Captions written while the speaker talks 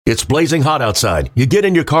It's blazing hot outside. You get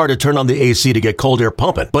in your car to turn on the AC to get cold air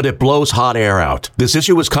pumping, but it blows hot air out. This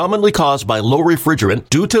issue is commonly caused by low refrigerant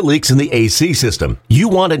due to leaks in the AC system. You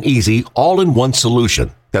want an easy, all-in-one solution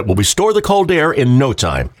that will restore the cold air in no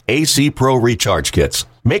time. AC Pro Recharge Kits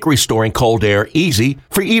make restoring cold air easy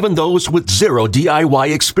for even those with zero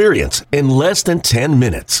DIY experience in less than 10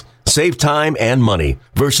 minutes. Save time and money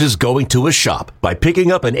versus going to a shop by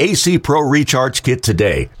picking up an AC Pro Recharge Kit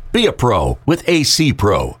today. Be a pro with AC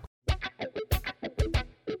Pro.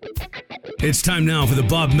 It's time now for the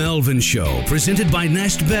Bob Melvin Show, presented by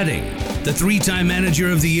Nest Bedding. The three-time Manager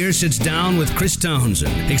of the Year sits down with Chris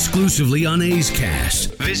Townsend, exclusively on A's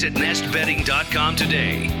Cast. Visit nestbedding.com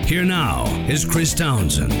today. Here now is Chris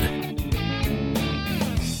Townsend.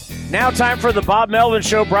 Now time for the Bob Melvin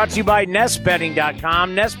Show, brought to you by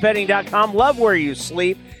nestbedding.com. Nestbedding.com, love where you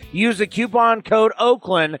sleep. Use the coupon code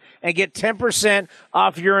Oakland and get 10%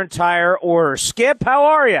 off your entire order. Skip, how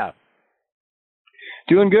are you?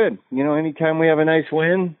 Doing good. You know, anytime we have a nice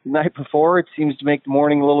win the night before, it seems to make the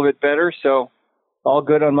morning a little bit better, so all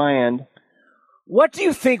good on my end. What do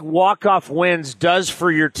you think walk-off wins does for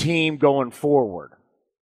your team going forward?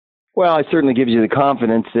 Well, it certainly gives you the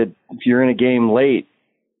confidence that if you're in a game late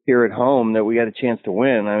here at home that we got a chance to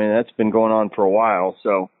win. I mean, that's been going on for a while,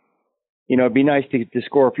 so you know, it'd be nice to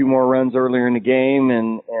score a few more runs earlier in the game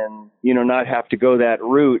and you know, not have to go that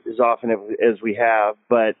route as often as we have.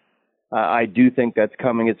 But I do think that's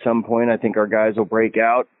coming at some point. I think our guys will break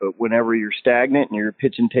out. But whenever you're stagnant and your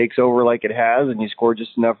pitching takes over like it has and you score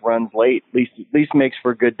just enough runs late, at least makes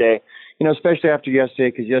for a good day. You know, especially after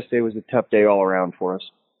yesterday, because yesterday was a tough day all around for us.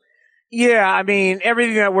 Yeah, I mean,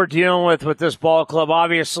 everything that we're dealing with this ball club,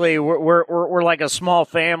 obviously, we're like a small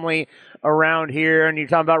family around here, and you're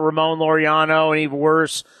talking about Ramon Laureano, and even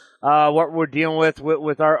worse, what we're dealing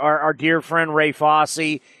with our dear friend Ray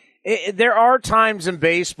Fosse. There are times in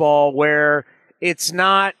baseball where it's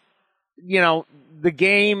not, you know, the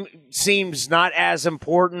game seems not as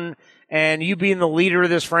important, and you being the leader of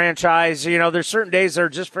this franchise, you know, there's certain days that are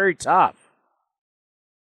just very tough.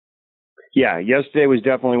 Yeah, yesterday was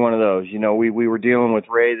definitely one of those. You know, we were dealing with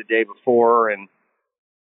Ray the day before, and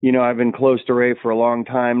you know, I've been close to Ray for a long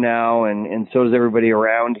time now, and so does everybody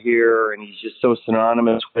around here, and he's just so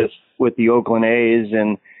synonymous with the Oakland A's.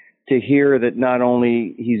 And to hear that not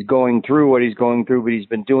only he's going through what he's going through, but he's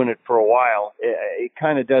been doing it for a while, it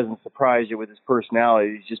kind of doesn't surprise you with his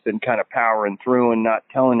personality. He's just been kind of powering through and not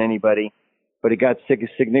telling anybody, but it got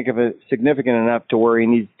significant enough to where he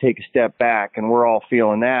needs to take a step back, and we're all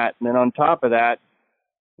feeling that. And then on top of that,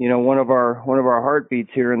 you know, one of our heartbeats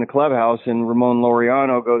here in the clubhouse, and Ramon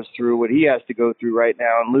Laureano goes through what he has to go through right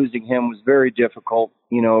now, and losing him was very difficult.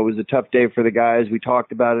 You know, it was a tough day for the guys. We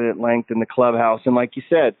talked about it at length in the clubhouse, and like you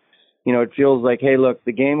said, you know, it feels like, hey, look,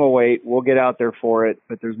 the game will wait. We'll get out there for it,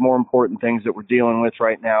 but there's more important things that we're dealing with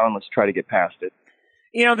right now, and let's try to get past it.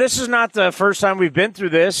 You know, this is not the first time we've been through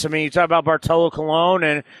this. I mean, you talk about Bartolo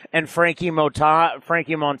Colon and Frankie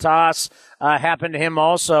Montas happened to him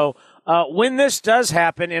also. When this does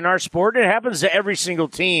happen in our sport, it happens to every single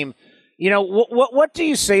team. You know, what do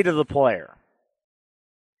you say to the player?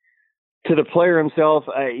 To the player himself,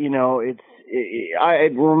 you know,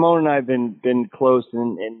 Ramon and I have been close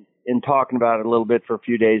in talking about it a little bit for a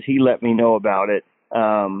few days. He let me know about it.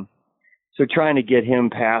 So trying to get him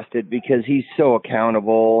past it, because he's so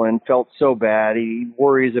accountable and felt so bad. He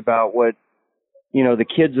worries about what, you know, the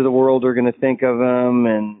kids of the world are going to think of him.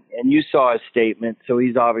 And you saw his statement. So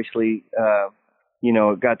he's obviously, you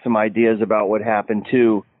know, got some ideas about what happened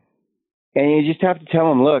too. And you just have to tell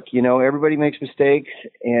him, look, you know, everybody makes mistakes,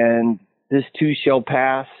 and this too shall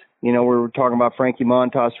pass. You know, we're talking about Frankie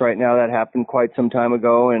Montas right now. That happened quite some time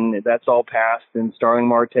ago, and that's all passed. And Starling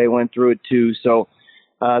Marte went through it too. So,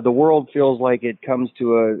 the world feels like it comes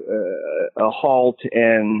to a halt,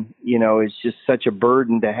 and, you know, it's just such a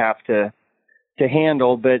burden to have to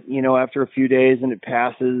handle. But, you know, after a few days and it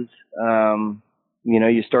passes, you know,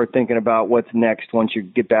 you start thinking about what's next once you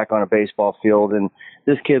get back on a baseball field. And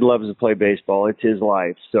this kid loves to play baseball. It's his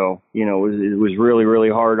life. So, you know, it was really,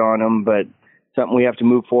 really hard on him, but something we have to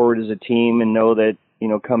move forward as a team and know that, you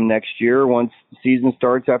know, come next year, once the season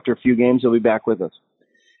starts, after a few games, he'll be back with us.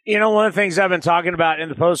 You know, one of the things I've been talking about in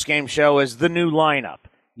the post-game show is the new lineup.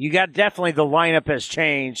 You got definitely the lineup has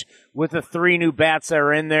changed with the three new bats that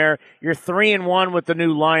are in there. You're 3-1 with the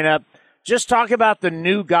new lineup. Just talk about the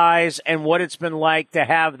new guys and what it's been like to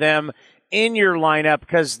have them in your lineup,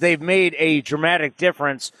 because they've made a dramatic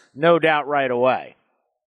difference, no doubt, right away.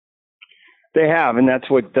 They have, and that's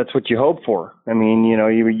what you hope for. I mean, you know,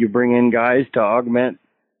 you bring in guys to augment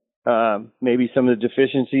maybe some of the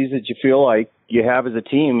deficiencies that you feel like you have as a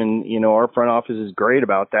team. And, our front office is great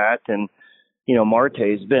about that. And,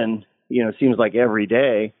 Marte's been, seems like every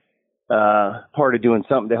day, part of doing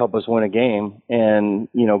something to help us win a game. And,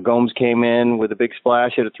 Gomes came in with a big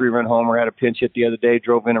splash, hit a 3-run homer, had a pinch hit the other day,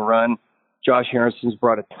 drove in a run. Josh Harrison's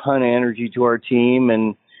brought a ton of energy to our team,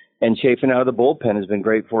 and Chafin out of the bullpen has been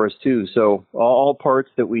great for us too. So all parts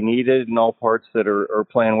that we needed and all parts that are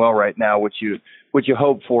playing well right now, which you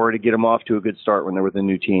hope for to get them off to a good start when they're with a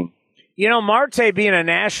new team. Marte being a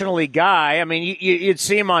National League guy, I mean, you'd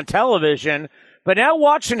see him on television, but now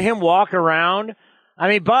watching him walk around, I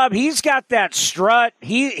mean, Bob, he's got that strut.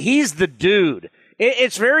 He's the dude.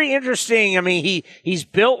 It's very interesting. I mean, he's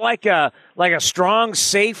built like a strong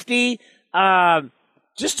safety.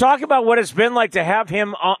 Just talk about what it's been like to have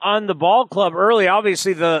him on the ball club early.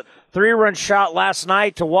 Obviously, the 3-run shot last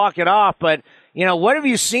night to walk it off. But, what have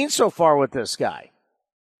you seen so far with this guy?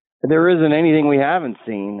 There isn't anything we haven't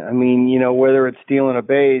seen. I mean, whether it's stealing a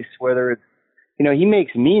base, whether it's, he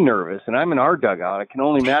makes me nervous, and I'm in our dugout. I can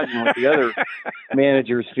only imagine what the other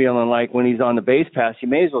manager's feeling like when he's on the base pass. You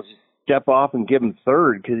may as well just step off and give him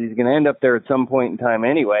third because he's going to end up there at some point in time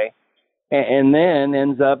anyway. And then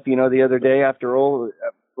ends up, the other day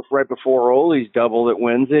right before Ole's double that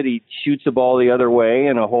wins it, he shoots the ball the other way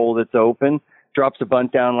in a hole that's open, drops a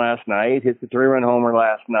bunt down last night, hits the 3-run homer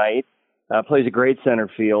last night, plays a great center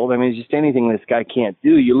field. I mean, it's just anything this guy can't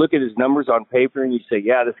do. You look at his numbers on paper and you say,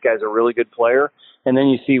 yeah, this guy's a really good player. And then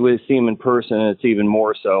you see him in person, and it's even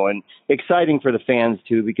more so. And exciting for the fans,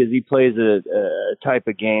 too, because he plays a type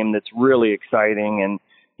of game that's really exciting. And,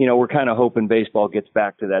 we're kind of hoping baseball gets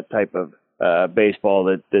back to that type of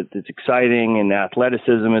baseball that's exciting, and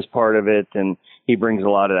athleticism is part of it, and he brings a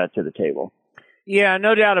lot of that to the table. Yeah,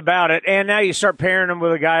 no doubt about it. And now you start pairing him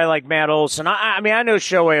with a guy like Matt Olson. I mean, I know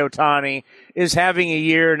Shohei Ohtani is having a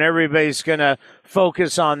year, and everybody's going to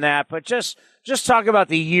focus on that. But just talk about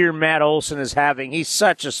the year Matt Olson is having. He's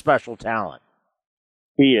such a special talent.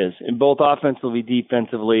 He is, and both offensively,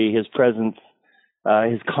 defensively, his presence,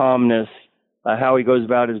 his calmness, how he goes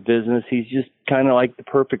about his business. He's just kind of like the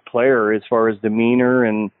perfect player as far as demeanor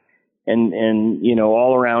and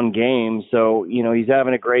all around game. So, he's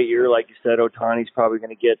having a great year. Like you said, Ohtani's probably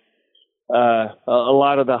going to get a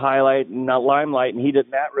lot of the highlight and not limelight, and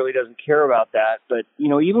Matt really doesn't care about that. But,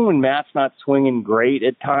 even when Matt's not swinging great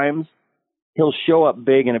at times, he'll show up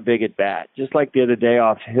big in a big at bat. Just like the other day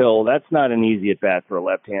off Hill, that's not an easy at bat for a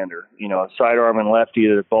left-hander. A sidearm and lefty,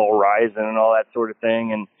 the ball rising and all that sort of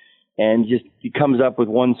thing. And just he comes up with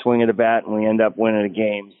one swing of the bat, and we end up winning a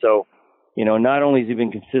game. So, not only has he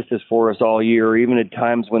been consistent for us all year, even at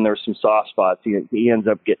times when there's some soft spots, he ends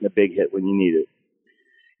up getting a big hit when you need it.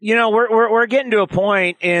 We're getting to a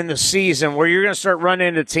point in the season where you're going to start running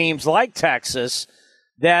into teams like Texas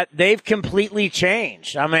that they've completely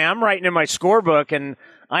changed. I mean, I'm writing in my scorebook, and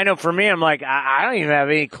I know for me, I'm like, I don't even have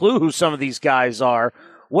any clue who some of these guys are.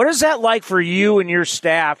 What is that like for you and your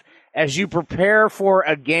staff as you prepare for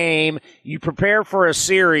a game, you prepare for a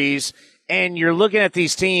series, and you're looking at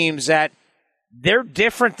these teams that they're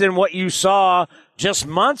different than what you saw just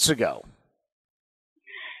months ago?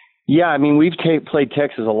 Yeah, I mean, we've played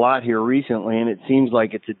Texas a lot here recently, and it seems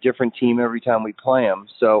like it's a different team every time we play them.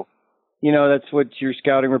 So, that's what your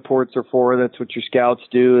scouting reports are for. That's what your scouts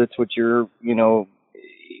do. That's what your,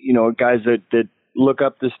 guys that look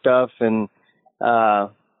up this stuff and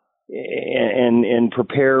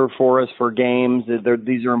prepare for us for games.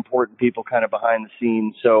 These are important people kind of behind the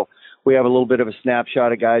scenes. So we have a little bit of a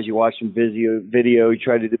snapshot of guys. You watch some video, you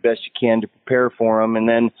try to do the best you can to prepare for them. And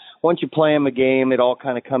then once you play them a game, it all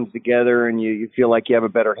kind of comes together and you feel like you have a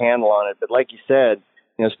better handle on it. But like you said,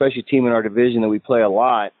 especially a team in our division that we play a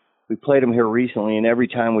lot, we played them here recently, and every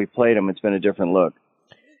time we played them, it's been a different look.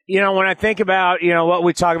 When I think about, what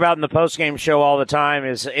we talk about in the postgame show all the time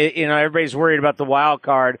is, everybody's worried about the wild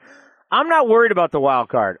card. I'm not worried about the wild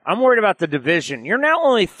card. I'm worried about the division. You're now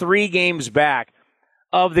only 3 games back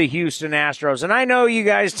of the Houston Astros. And I know you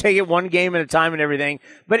guys take it one game at a time and everything,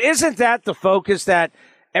 but isn't that the focus that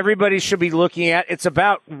everybody should be looking at? It's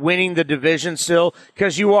about winning the division still,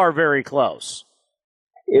 because you are very close.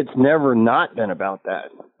 It's never not been about that.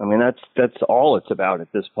 I mean, that's all it's about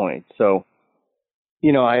at this point. So,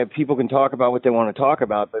 people can talk about what they want to talk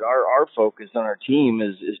about, but our focus on our team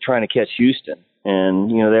is trying to catch Houston. And,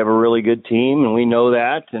 they have a really good team, and we know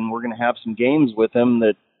that, and we're going to have some games with them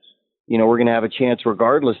that, we're going to have a chance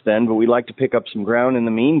regardless then, but we'd like to pick up some ground in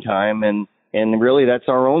the meantime. And really that's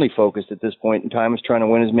our only focus at this point in time, is trying to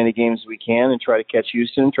win as many games as we can and try to catch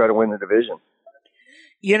Houston and try to win the division.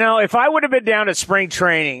 If I would have been down at spring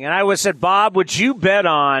training and I would have said, Bob, would you bet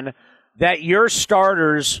on that your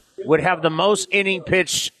starters would have the most inning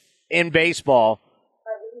pitched in baseball.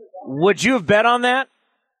 Would you have bet on that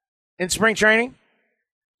in spring training?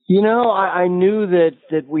 I knew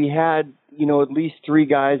that we had, at least 3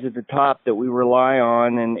 guys at the top that we rely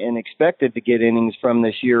on and expected to get innings from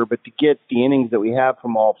this year. But to get the innings that we have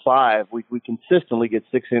from all 5, we consistently get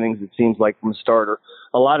 6 innings, it seems like, from a starter.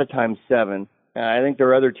 A lot of times 7. I think there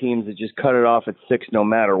are other teams that just cut it off at 6 no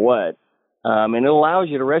matter what. And it allows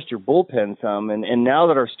you to rest your bullpen some. And now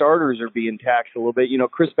that our starters are being taxed a little bit,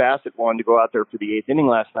 Chris Bassett wanted to go out there for the 8th inning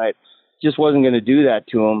last night. Just wasn't going to do that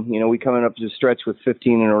to him. We coming up to the stretch with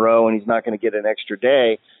 15 in a row, and he's not going to get an extra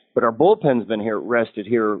day. But our bullpen's been rested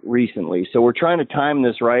here recently. So we're trying to time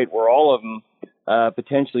this right where all of them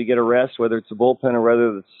potentially get a rest, whether it's the bullpen or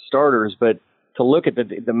whether it's starters. But to look at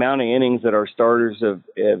the amount of innings that our starters have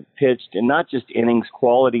pitched, and not just innings,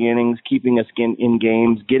 quality innings, keeping us in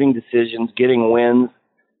games, getting decisions, getting wins,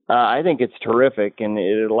 I think it's terrific. And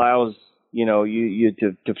it allows you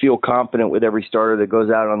to feel confident with every starter that goes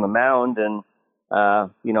out on the mound. And,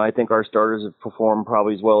 I think our starters have performed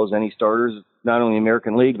probably as well as any starters, not only in the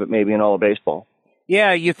American League, but maybe in all of baseball.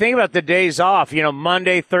 Yeah, you think about the days off,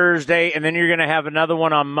 Monday, Thursday, and then you're going to have another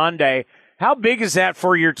one on Monday. How big is that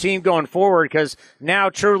for your team going forward? Because now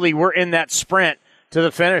truly we're in that sprint to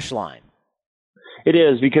the finish line. It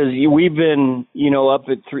is, because we've been, up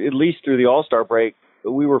at least through the All-Star break,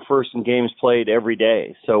 we were first in games played every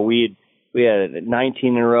day. So we had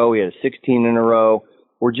 19 in a row, we had 16 in a row.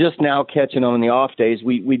 We're just now catching them on the off days.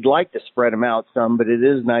 We'd like to spread them out some, but it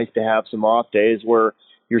is nice to have some off days where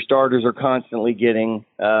your starters are constantly getting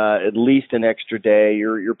at least an extra day.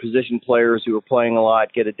 Your position players who are playing a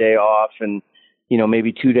lot get a day off, and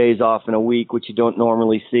maybe 2 days off in a week, which you don't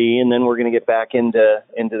normally see. And then we're going to get back into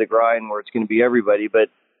the grind where it's going to be everybody. But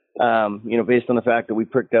based on the fact that we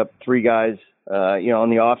picked up 3 guys,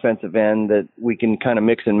 on the offensive end that we can kind of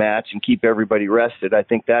mix and match and keep everybody rested, I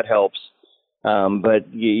think that helps.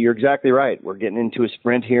 But you're exactly right. We're getting into a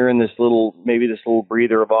sprint here, and this little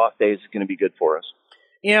breather of off days is going to be good for us.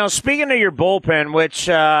 Speaking of your bullpen, which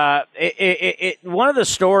one of the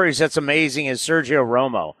stories that's amazing is Sergio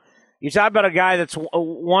Romo. You talk about a guy that's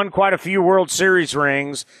won quite a few World Series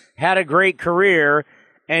rings, had a great career,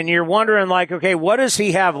 and you're wondering, okay, what does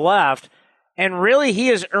he have left? And really, he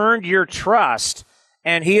has earned your trust,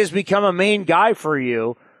 and he has become a main guy for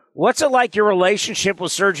you. What's it like, your relationship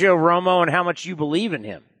with Sergio Romo, and how much you believe in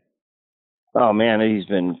him? Oh, man, he's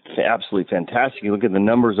been absolutely fantastic. You look at the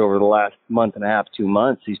numbers over the last month and a half, 2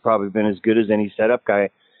 months, he's probably been as good as any setup guy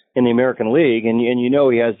in the American League. And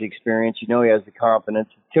he has the experience. He has the confidence.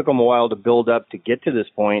 It took him a while to build up to get to this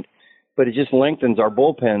point, but it just lengthens our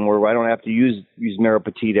bullpen where I don't have to use Mero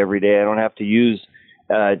Petit every day. I don't have to use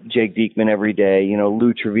Jake Diekman every day,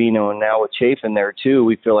 Lou Trevino, and now with Chafin there too,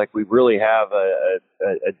 we feel like we really have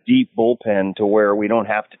a deep bullpen to where we don't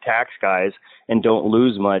have to tax guys and don't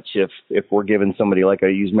lose much if we're giving somebody like a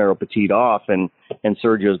Yusmeiro Petit off, and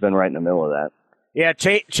Sergio's been right in the middle of that. Yeah,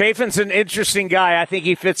 Chafin's an interesting guy. I think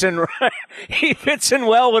he fits in. He fits in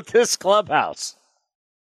well with this clubhouse.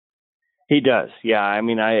 He does. Yeah, I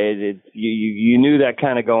mean, you knew that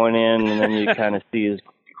kind of going in, and then you kind of see his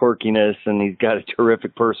quirkiness, and he's got a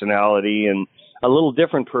terrific personality and a little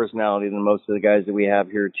different personality than most of the guys that we have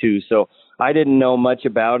here too. So I didn't know much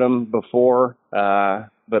about him before,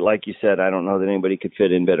 but like you said, I don't know that anybody could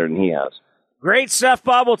fit in better than he has. Great stuff,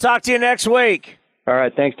 Bob. We'll talk to you next week. All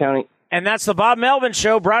right. Thanks, Towny. And that's the Bob Melvin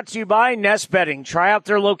Show, brought to you by Nest Betting. Try out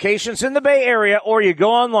their locations in the Bay Area, or you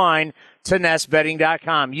go online to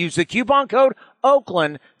nestbetting.com. Use the coupon code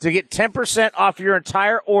Oakland to get 10% off your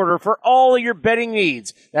entire order for all of your betting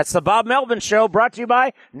needs. That's the Bob Melvin Show, brought to you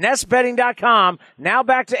by nestbetting.com. Now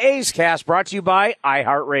back to A's Cast, brought to you by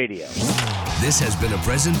iHeartRadio. This has been a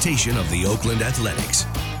presentation of the Oakland Athletics.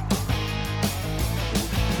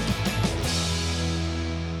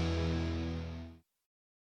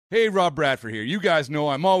 Hey, Rob Bradford here. You guys know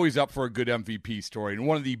I'm always up for a good MVP story, and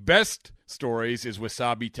one of the best stories is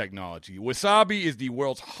Wasabi Technology. Wasabi is the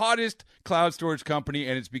world's hottest cloud storage company,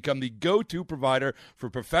 and it's become the go-to provider for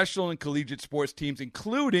professional and collegiate sports teams,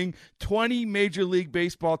 including 20 Major League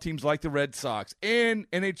Baseball teams like the Red Sox, and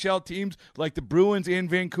NHL teams like the Bruins and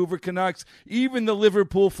Vancouver Canucks. Even the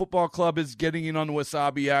Liverpool Football Club is getting in on the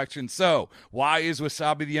Wasabi action. So, why is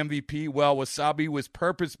Wasabi the MVP? Well, Wasabi was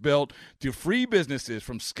purpose-built to free businesses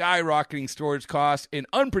from skyrocketing storage costs and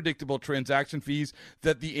unpredictable transaction fees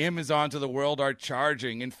that the Amazons of of the world are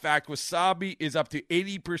charging. In fact, Wasabi is up to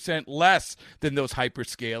 80% less than those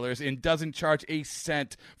hyperscalers and doesn't charge a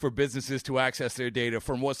cent for businesses to access their data.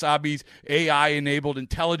 From Wasabi's AI-enabled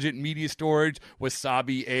intelligent media storage,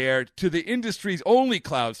 Wasabi Air, to the industry's only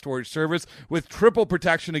cloud storage service with triple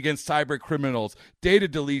protection against cyber criminals, data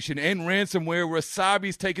deletion, and ransomware,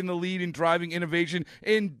 Wasabi's taken the lead in driving innovation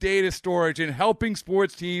in data storage and helping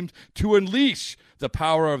sports teams to unleash the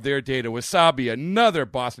power of their data. Wasabi, another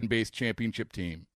Boston-based championship team.